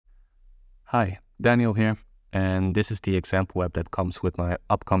Hi, Daniel here, and this is the example web that comes with my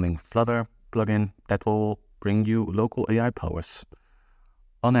upcoming Flutter plugin that will bring you local AI powers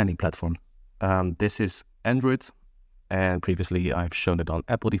on any platform. This is Android, and previously I've shown it on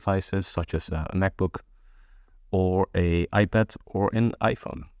Apple devices such as a MacBook or a iPad or an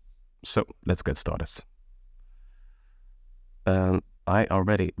iPhone. So let's get started. I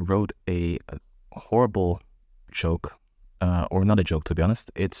already wrote a horrible joke. Or not a joke, to be honest.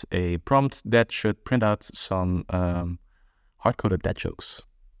 It's a prompt that should print out some hard-coded dad jokes.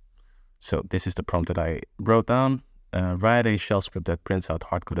 So this is the prompt that I wrote down. Write a shell script that prints out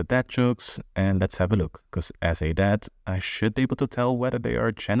hard-coded dad jokes, and let's have a look. Because as a dad, I should be able to tell whether they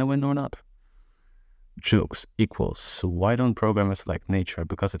are genuine or not. Jokes equals, why don't programmers like nature?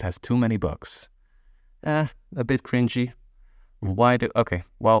 Because it has too many bugs. A bit cringy. Okay,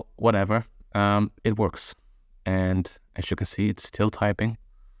 well, whatever. It works. And as you can see, it's still typing.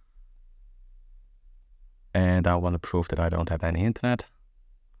 And I want to prove that I don't have any internet.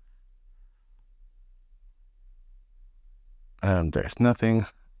 There's nothing.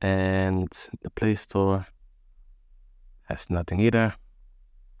 And the Play Store has nothing either.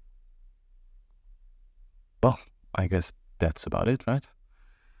 Well, I guess that's about it, right?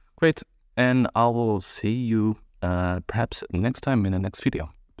 Great. And I will see you perhaps next time in the next video.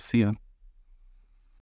 See ya.